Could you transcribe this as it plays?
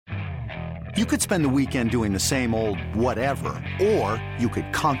You could spend the weekend doing the same old whatever, or you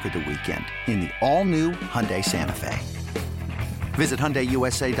could conquer the weekend in the all-new Hyundai Santa Fe. Visit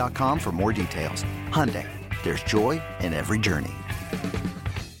HyundaiUSA.com for more details. Hyundai, there's joy in every journey.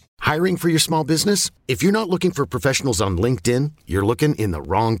 Hiring for your small business? If you're not looking for professionals on LinkedIn, you're looking in the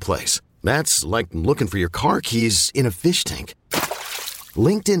wrong place. That's like looking for your car keys in a fish tank.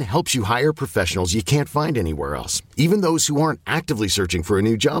 LinkedIn helps you hire professionals you can't find anywhere else, even those who aren't actively searching for a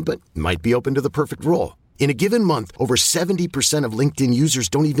new job but might be open to the perfect role. In a given month, over 70% of LinkedIn users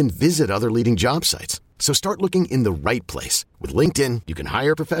don't even visit other leading job sites. So start looking in the right place. With LinkedIn, you can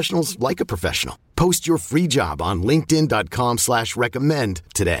hire professionals like a professional. Post your free job on linkedin.com/recommend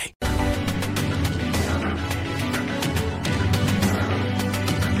today.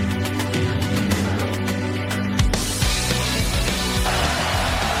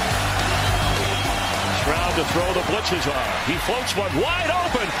 To throw the blitzes on. He floats one wide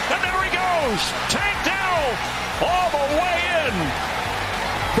open, and there he goes. Tank Dell all the way in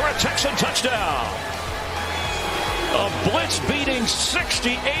for a Texan touchdown. A blitz-beating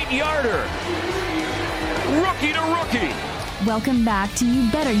 68-yarder. Rookie to rookie. Welcome back to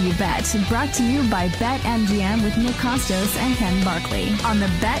You Better You Bet, brought to you by BetMGM with Nick Costos and Ken Barkley on the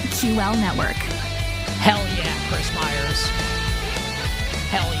BetQL network. Hell yeah, Chris Myers.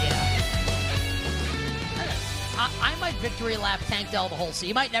 Hell yeah. I might victory lap Tank Dell the whole season.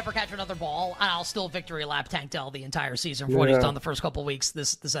 He might never catch another ball, and I'll still victory lap Tank Dell the entire season for what he's done the first couple weeks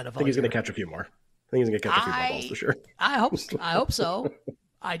this NFL. I think he's going to catch a few more. I think he's going to catch a few more balls for sure. I hope so.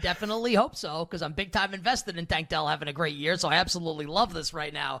 I definitely hope so, because I'm big time invested in Tank Dell having a great year, so I absolutely love this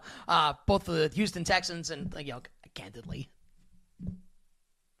right now. Both the Houston Texans and, candidly,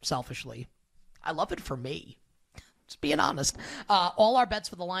 selfishly, I love it for me. Just being honest. All our bets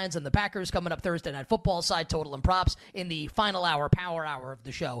for the Lions and the Packers coming up Thursday Night Football, side total and props in the final hour, power hour of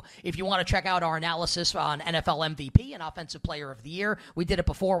the show. If you want to check out our analysis on NFL MVP and Offensive Player of the Year, we did it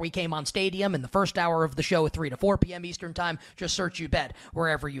before we came on Stadium in the first hour of the show, 3 to 4 p.m. Eastern Time. Just search You Bet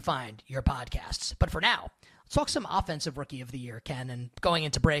wherever you find your podcasts. But for now, let's talk some Offensive Rookie of the Year, Ken. And going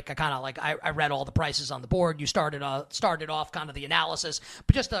into break, I read all the prices on the board. You started off kind of the analysis.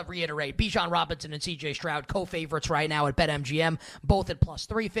 But just to reiterate, Bijan Robinson and C.J. Stroud, co-favorites right now at BetMGM, both at plus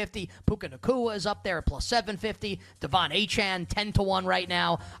 350. Puka Nacua is up there at plus 750. Devon Achane, 10-1 right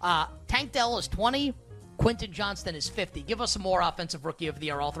now. Tank Dell is 20. Quentin Johnston is 50. Give us some more Offensive Rookie of the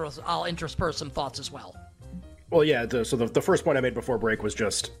Year. I'll intersperse some thoughts as well. Well, yeah, so the first point I made before break was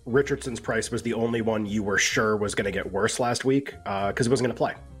just Richardson's price was the only one you were sure was going to get worse last week because he wasn't going to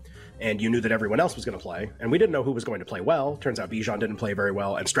play. And you knew that everyone else was going to play. And we didn't know who was going to play well. Turns out Bijan didn't play very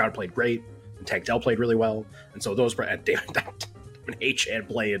well, and Stroud played great, and Tank Dell played really well. And so those... And Achane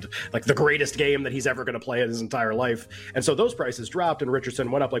played like the greatest game that he's ever going to play in his entire life. And so those prices dropped and Richardson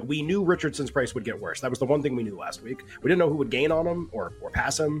went up. Like, we knew Richardson's price would get worse. That was the one thing we knew last week. We didn't know who would gain on him or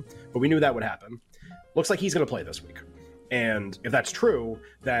pass him, but we knew that would happen. Looks like he's going to play this week. And if that's true,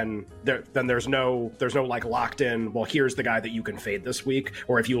 then there's no like locked in, well, here's the guy that you can fade this week.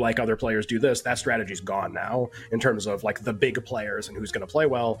 Or if you like other players do this, that strategy's gone now in terms of like the big players and who's going to play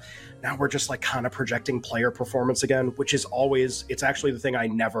well. Now we're just like kind of projecting player performance again, which is always, it's actually the thing I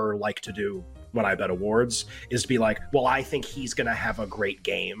never like to do when I bet awards, is to be like, well, I think he's going to have a great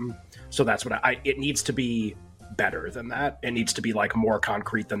game. So that's what it needs to be better than that. It needs to be like more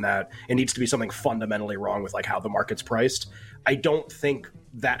concrete than that. It needs to be something fundamentally wrong with like how the market's priced. I don't think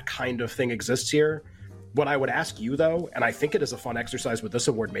that kind of thing exists here. What I would ask you though, and I think it is a fun exercise with this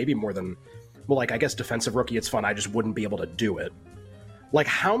award, maybe more than, well, like I guess defensive rookie, it's fun. I just wouldn't be able to do it. Like,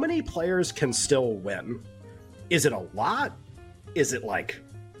 how many players can still win? Is it a lot? Is it like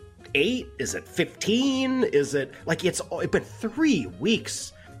 8? Is it 15? Is it like, it's been 3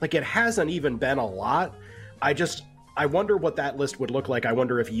 weeks. Like, it hasn't even been a lot. I wonder what that list would look like. I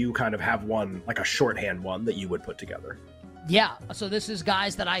wonder if you kind of have one, like a shorthand one that you would put together. Yeah, so this is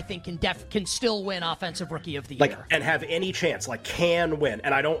guys that I think can still win Offensive Rookie of the Year. Like, and have any chance, like can win.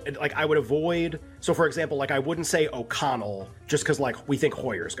 And I don't, like, I would avoid, so for example, like I wouldn't say O'Connell just because like we think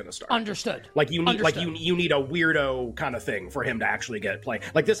Hoyer's going to start. Understood. Like you need, like you need a weirdo kind of thing for him to actually get playing.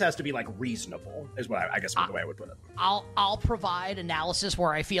 Like this has to be like reasonable is what I guess the way I would put it. I'll provide analysis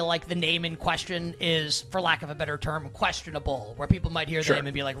where I feel like the name in question is, for lack of a better term, questionable, where people might hear the name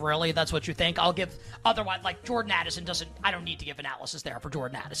and be like, really? That's what you think? I'll give, otherwise, like Jordan Addison I don't need to give analysis there for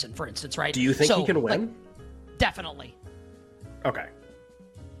Jordan Addison, for instance, right? Do you think he can win? Like, definitely. Okay.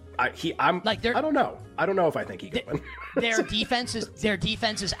 I don't know. I don't know if I think he can win. Their defense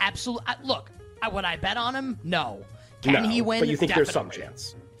is absolute. Look, would I bet on him? No. Can he win? But you think Definitely. There's some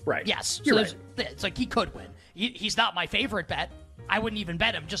chance, right? Yes. You're So right. it's like he could win. He's not my favorite bet, I wouldn't even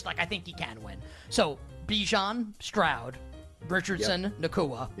bet him, just like I think he can win. So Bijan, Stroud, Richardson,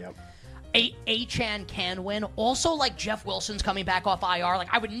 Nakua. Yep. Achane can win. Also, like, Jeff Wilson's coming back off IR.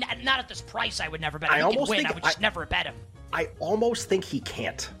 Like, I would not at this price. I would never bet him. He can win. I would just never bet him. I almost think he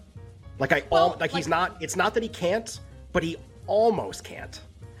can't. He's not. It's not that he can't, but he almost can't.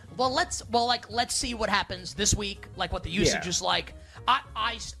 Well, let's see what happens this week. Like, what the usage is like.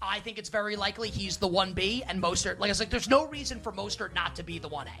 I think it's very likely he's the 1B, and Mostert, like I said, there's no reason for Mostert not to be the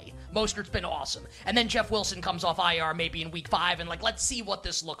 1A. Mostert's been awesome. And then Jeff Wilson comes off IR maybe in week 5, and, like, let's see what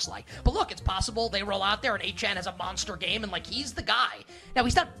this looks like. But look, it's possible they roll out there and Achane has a monster game, and, like, he's the guy. Now,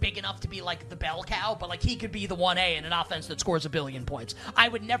 he's not big enough to be, like, the bell cow, but, like, he could be the 1A in an offense that scores 1 billion points. I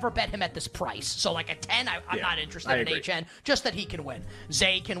would never bet him at this price. So, like, at 10, I'm not interested in Achane, just that he can win.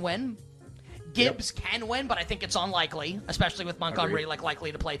 Zay can win. Gibbs can win, but I think it's unlikely, especially with Montgomery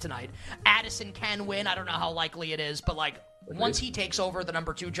likely to play tonight. Addison can win. I don't know how likely it is, but once he takes over the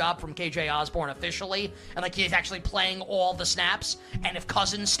number 2 job from KJ Osborne officially, and he's actually playing all the snaps, and if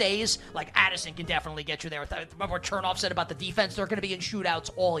Cousins stays, Addison can definitely get you there. Remember what Chernoff said about the defense? They're going to be in shootouts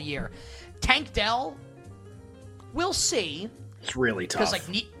all year. Tank Dell, we'll see. It's really tough.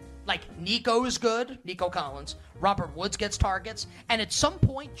 Because Nico's good, Nico Collins. Robert Woods gets targets, and at some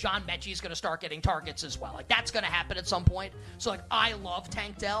point, John Mechie's going to start getting targets as well. That's going to happen at some point. So, I love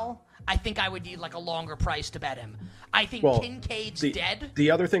Tank Dell. I think I would need, a longer price to bet him. I think Kincaid's dead. The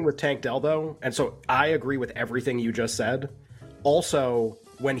other thing with Tank Dell, though, and so I agree with everything you just said. Also,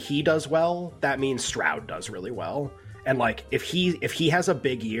 when he does well, that means Stroud does really well. And, if he has a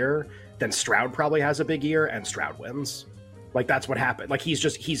big year, then Stroud probably has a big year, and Stroud wins. That's what happened.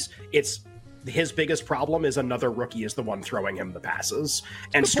 His biggest problem is another rookie is the one throwing him the passes.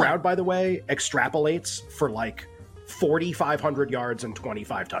 And Stroud, by the way, extrapolates for 4,500 yards and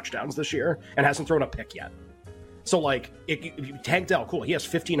 25 touchdowns this year and hasn't thrown a pick yet. So Tank Dell, cool. He has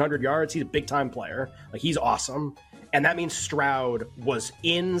 1,500 yards. He's a big time player. He's awesome. And that means Stroud was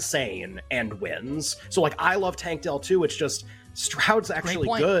insane and wins. So I love Tank Dell too. It's just Stroud's actually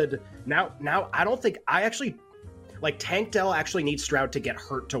good. Now I don't think Tank Dell actually needs Stroud to get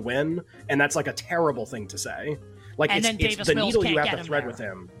hurt to win, and that's a terrible thing to say. It's the needle you have to thread with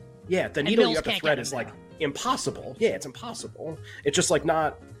him. Yeah, the needle you have to thread is impossible. Yeah, it's impossible. It's just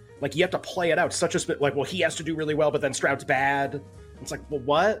not you have to play it out. Such a he has to do really well, but then Stroud's bad. It's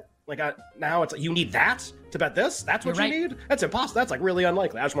what? Now it's you need that to bet this? That's what you need? That's impossible. That's really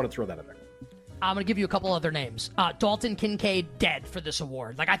unlikely. I just want to throw that in there. I'm going to give you a couple other names. Dalton Kincaid, dead for this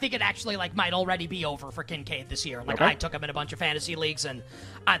award. I think it actually, might already be over for Kincaid this year. I took him in a bunch of fantasy leagues, and,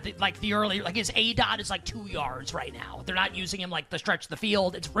 the early, his ADOT is, 2 yards right now. They're not using him, to stretch the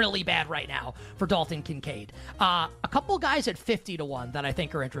field. It's really bad right now for Dalton Kincaid. A couple guys at 50-1 that I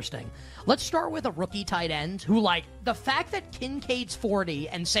think are interesting. Let's start with a rookie tight end who, the fact that Kincaid's 40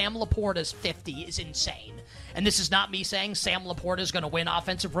 and Sam Laporta's 50 is insane. And this is not me saying Sam Laporta is going to win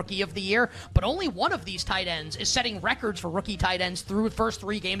Offensive Rookie of the Year, but only one of these tight ends is setting records for rookie tight ends through the first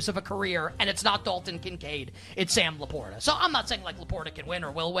 3 games of a career, and it's not Dalton Kincaid, it's Sam Laporta. So I'm not saying Laporta can win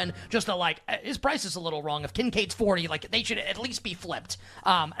or will win, just that his price is a little wrong. If Kincaid's 40, they should at least be flipped.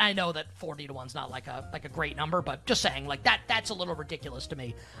 I know that 40-1's not a great number, but just saying that's a little ridiculous to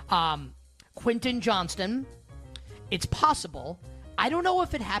me. Quentin Johnston, it's possible. I don't know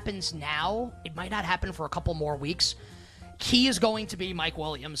if it happens now. It might not happen for a couple more weeks. He is going to be Mike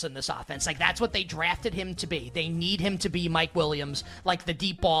Williams in this offense. That's what they drafted him to be. They need him to be Mike Williams, the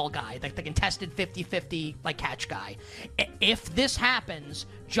deep ball guy, the contested 50-50 catch guy. If this happens,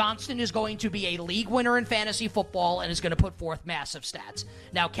 Johnston is going to be a league winner in fantasy football and is going to put forth massive stats.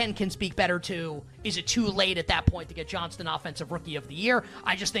 Now, Ken can speak better to, is it too late at that point to get Johnston Offensive Rookie of the Year?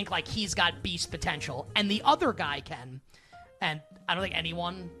 I just think he's got beast potential. And the other guy, Ken, and I don't think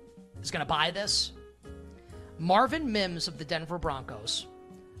anyone is going to buy this, Marvin Mims of the Denver Broncos.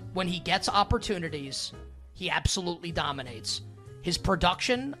 When he gets opportunities, he absolutely dominates. His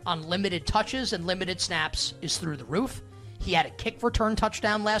production on limited touches and limited snaps is through the roof. He had a kick return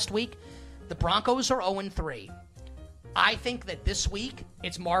touchdown last week. The Broncos are 0-3. I think that this week,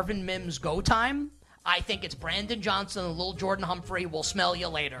 it's Marvin Mims' go time. I think it's Brandon Johnson and little Jordan Humphrey will smell you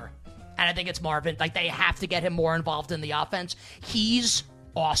later. And I think it's Marvin. They have to get him more involved in the offense. He's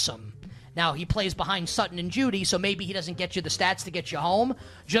awesome. Now, he plays behind Sutton and Judy, so maybe he doesn't get you the stats to get you home.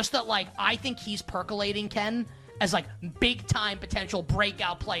 Just that, I think he's percolating, Ken, as, big-time potential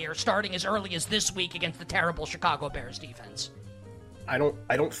breakout player starting as early as this week against the terrible Chicago Bears defense. I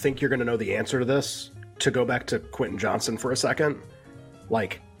don't think you're going to know the answer to this. To go back to Quentin Johnson for a second,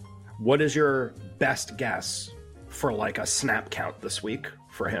 what is your best guess for, a snap count this week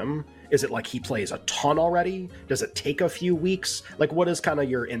for him? Is it like he plays a ton already? Does it take a few weeks? Like, what does kind of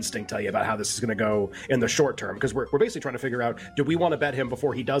your instinct tell you about how this is going to go in the short term? Because we're basically trying to figure out, do we want to bet him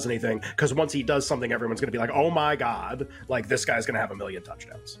before he does anything? Because once he does something, everyone's going to be like, oh my God, like this guy's going to have 1 million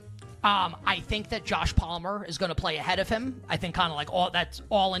touchdowns. I think that Josh Palmer is going to play ahead of him. I think kind of like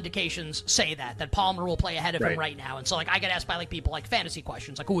all indications say that Palmer will play ahead of him right now. And so like I get asked by like people like fantasy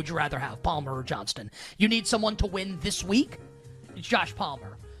questions, like who would you rather have, Palmer or Johnston? You need someone to win this week? It's Josh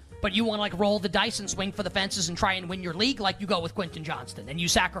Palmer. But you want to like roll the dice and swing for the fences and try and win your league, like you go with Quentin Johnston and you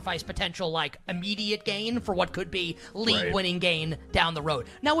sacrifice potential like immediate gain for what could be league winning gain down the road.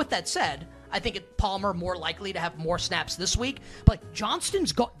 Now with that said, I think Palmer more likely to have more snaps this week, but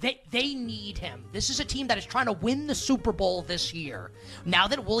Johnston's they need him. This is a team that is trying to win the Super Bowl this year. Now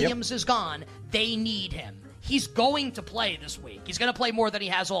that Williams is gone, they need him. He's going to play this week. He's going to play more than he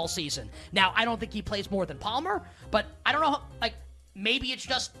has all season. Now, I don't think he plays more than Palmer, but I don't know, like maybe it's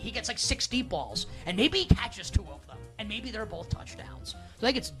just he gets like 6 deep balls, and maybe he catches 2 of them, and maybe they're both touchdowns. So I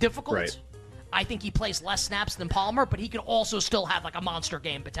think it's difficult. Right. I think he plays less snaps than Palmer, but he could also still have like a monster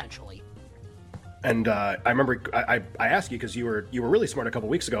game potentially. And I remember I asked you because you were really smart a couple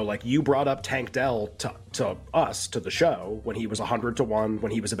weeks ago. Like you brought up Tank Dell to us, to the show, when he was 100-1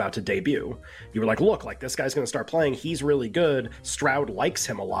 when he was about to debut. You were like, look, like this guy's going to start playing. He's really good. Stroud likes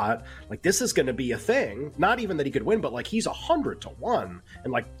him a lot. Like this is going to be a thing. Not even that he could win, but like he's 100-1,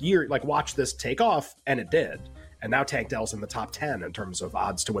 and like you're like watch this take off, and it did. And now Tank Dell's in the top 10 in terms of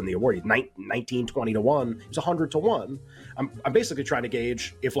odds to win the award. He's 19-20-1. He's 100-1. I'm basically trying to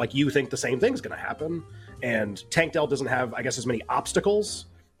gauge if like you think the same thing's going to happen. And Tank Dell doesn't have, I guess, as many obstacles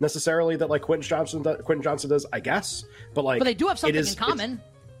necessarily that like Quentin Johnson does, I guess. But they do have something in common.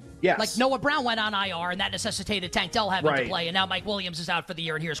 Yes. Like Noah Brown went on IR, and that necessitated Tank Dell having to play, and now Mike Williams is out for the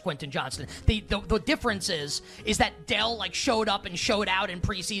year, and here's Quentin Johnston. The difference is that Dell like showed up and showed out in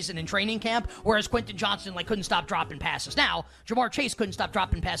preseason and training camp, whereas Quentin Johnston like couldn't stop dropping passes. Now, Jamar Chase couldn't stop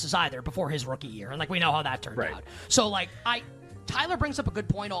dropping passes either before his rookie year, and like we know how that turned out. So like Tyler brings up a good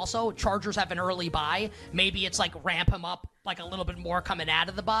point also. Chargers have an early bye. Maybe it's like ramp him up like a little bit more coming out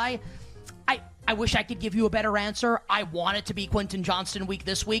of the bye. I wish I could give you a better answer. I want it to be Quentin Johnston week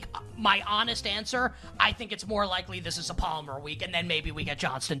this week. My honest answer, I think it's more likely this is a Palmer week, and then maybe we get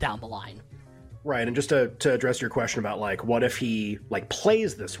Johnston down the line. Right, and just to address your question about, like, what if he, like,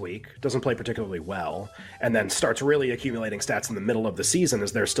 plays this week, doesn't play particularly well, and then starts really accumulating stats in the middle of the season?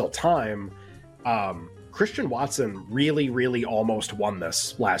 Is there still time? Christian Watson really, really almost won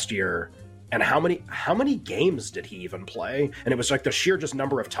this last year. And how many games did he even play? And it was like the sheer just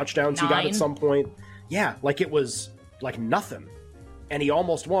number of touchdowns 9. He got at some point. Yeah, like it was like nothing. And he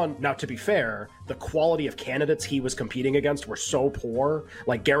almost won. Now, to be fair, the quality of candidates he was competing against were so poor.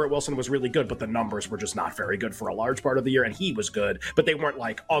 Like Garrett Wilson was really good, but the numbers were just not very good for a large part of the year. And he was good, but they weren't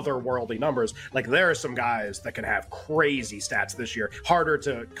like otherworldly numbers. Like there are some guys that can have crazy stats this year. Harder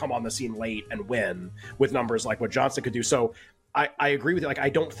to come on the scene late and win with numbers like what Johnson could do. So I agree with you. Like, I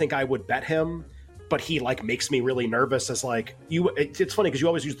don't think I would bet him, but he like makes me really nervous as like it's funny because you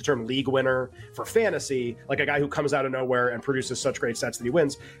always use the term league winner for fantasy, like a guy who comes out of nowhere and produces such great stats that he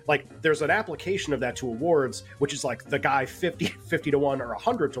wins. Like there's an application of that to awards, which is like the guy 50-1 or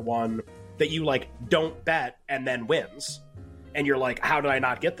 100-1 that you like don't bet and then wins. And you're like, how did I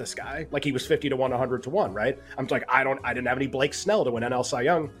not get this guy? Like he was 50-1, 100-1, right? I'm like, I didn't have any Blake Snell to win NL Cy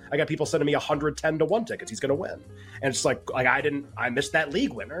Young. I got people sending me 110-1 tickets. He's going to win. And it's like I missed that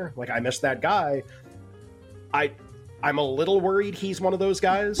league winner. Like I missed that guy. I'm a little worried he's one of those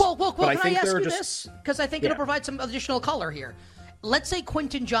guys. Well, can I ask you this? Because I think it'll provide some additional color here. Let's say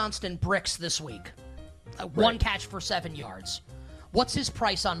Quentin Johnston bricks this week. One catch for 7 yards. What's his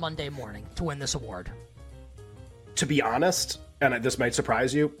price on Monday morning to win this award? To be honest, and this might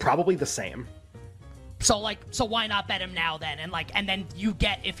surprise you, probably the same. So why not bet him now then? And then you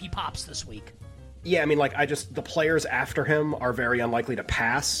get if he pops this week. Yeah, I mean, like the players after him are very unlikely to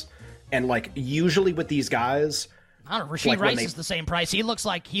pass. And like usually with these guys, I don't know, Rashid Rice is the same price. He looks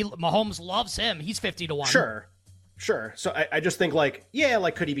like Mahomes loves him. He's 50-1. Sure. So I just think like, yeah,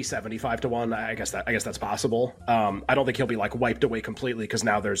 like could he be 75-1? I guess that's possible. I don't think he'll be like wiped away completely because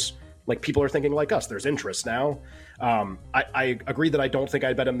now there's like people are thinking like us. There's interest now. I agree that I don't think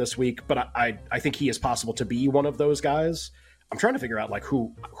I'd bet him this week, but I think he is possible to be one of those guys. I'm trying to figure out like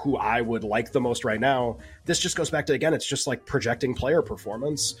who I would like the most right now. This just goes back to, again, it's just like projecting player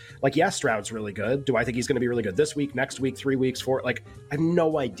performance. Like, yeah, Stroud's really good. Do I think he's going to be really good this week, next week, 3 weeks, 4? Like, I have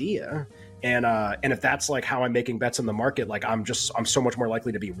no idea. And if that's like how I'm making bets in the market, like I'm so much more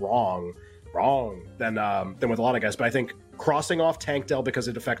likely to be wrong than with a lot of guys. But I think crossing off Tank Dell because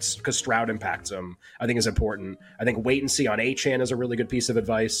Stroud impacts him, I think is important. I think wait and see on Achane is a really good piece of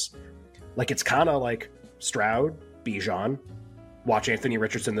advice. Like, it's kind of like Stroud, Bijan. Watch Anthony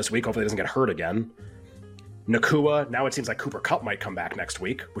Richardson this week. Hopefully he doesn't get hurt again. Nakua, now it seems like Cooper Kupp might come back next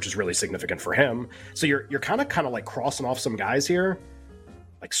week, which is really significant for him. So you're kind of like crossing off some guys here.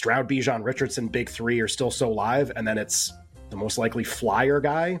 Like Stroud, Bijan, Richardson, big three are still so live, and then it's the most likely flyer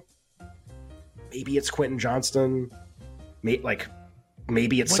guy. Maybe it's Quentin Johnston.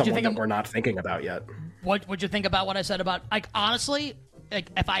 Maybe it's someone that we're not thinking about yet. What'd you think about what I said about, like, honestly, like,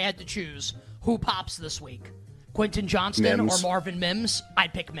 if I had to choose who pops this week, Quentin Johnston or Marvin Mims,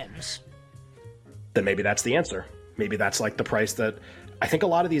 I'd pick Mims. Then maybe that's the answer. Maybe that's like the price that I think a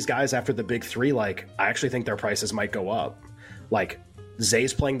lot of these guys after the big three, like, I actually think their prices might go up. Like,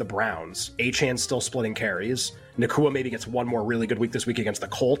 Zay's playing the Browns. Achan's still splitting carries. Nakua maybe gets one more really good week this week against the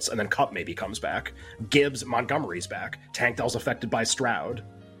Colts, and then Kupp maybe comes back. Montgomery's back. Tank Dell's affected by Stroud.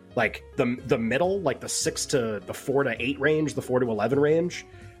 Like, the middle, like the 4 to 8 range, the 4 to 11 range,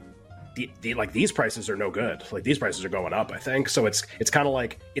 like, these prices are no good. Like, these prices are going up, I think. So it's kind of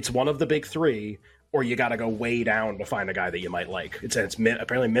like, it's one of the big three, or you got to go way down to find a guy that you might like. It's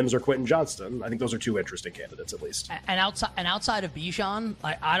apparently Mims or Quentin Johnston. I think those are two interesting candidates at least. And outside of Bijan,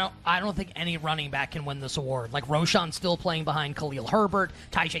 I don't think any running back can win this award. Like, Roschon's still playing behind Khalil Herbert,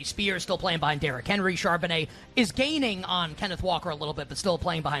 Tyjae Spears still playing behind Derrick Henry, Charbonnet is gaining on Kenneth Walker a little bit, but still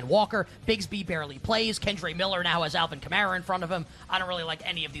playing behind Walker. Bigsby barely plays. Kendre Miller now has Alvin Kamara in front of him. I don't really like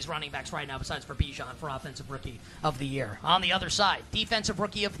any of these running backs right now besides for Bijan for Offensive Rookie of the Year. On the other side, Defensive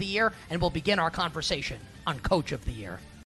Rookie of the Year, and we'll begin our conversation on Coach of the Year.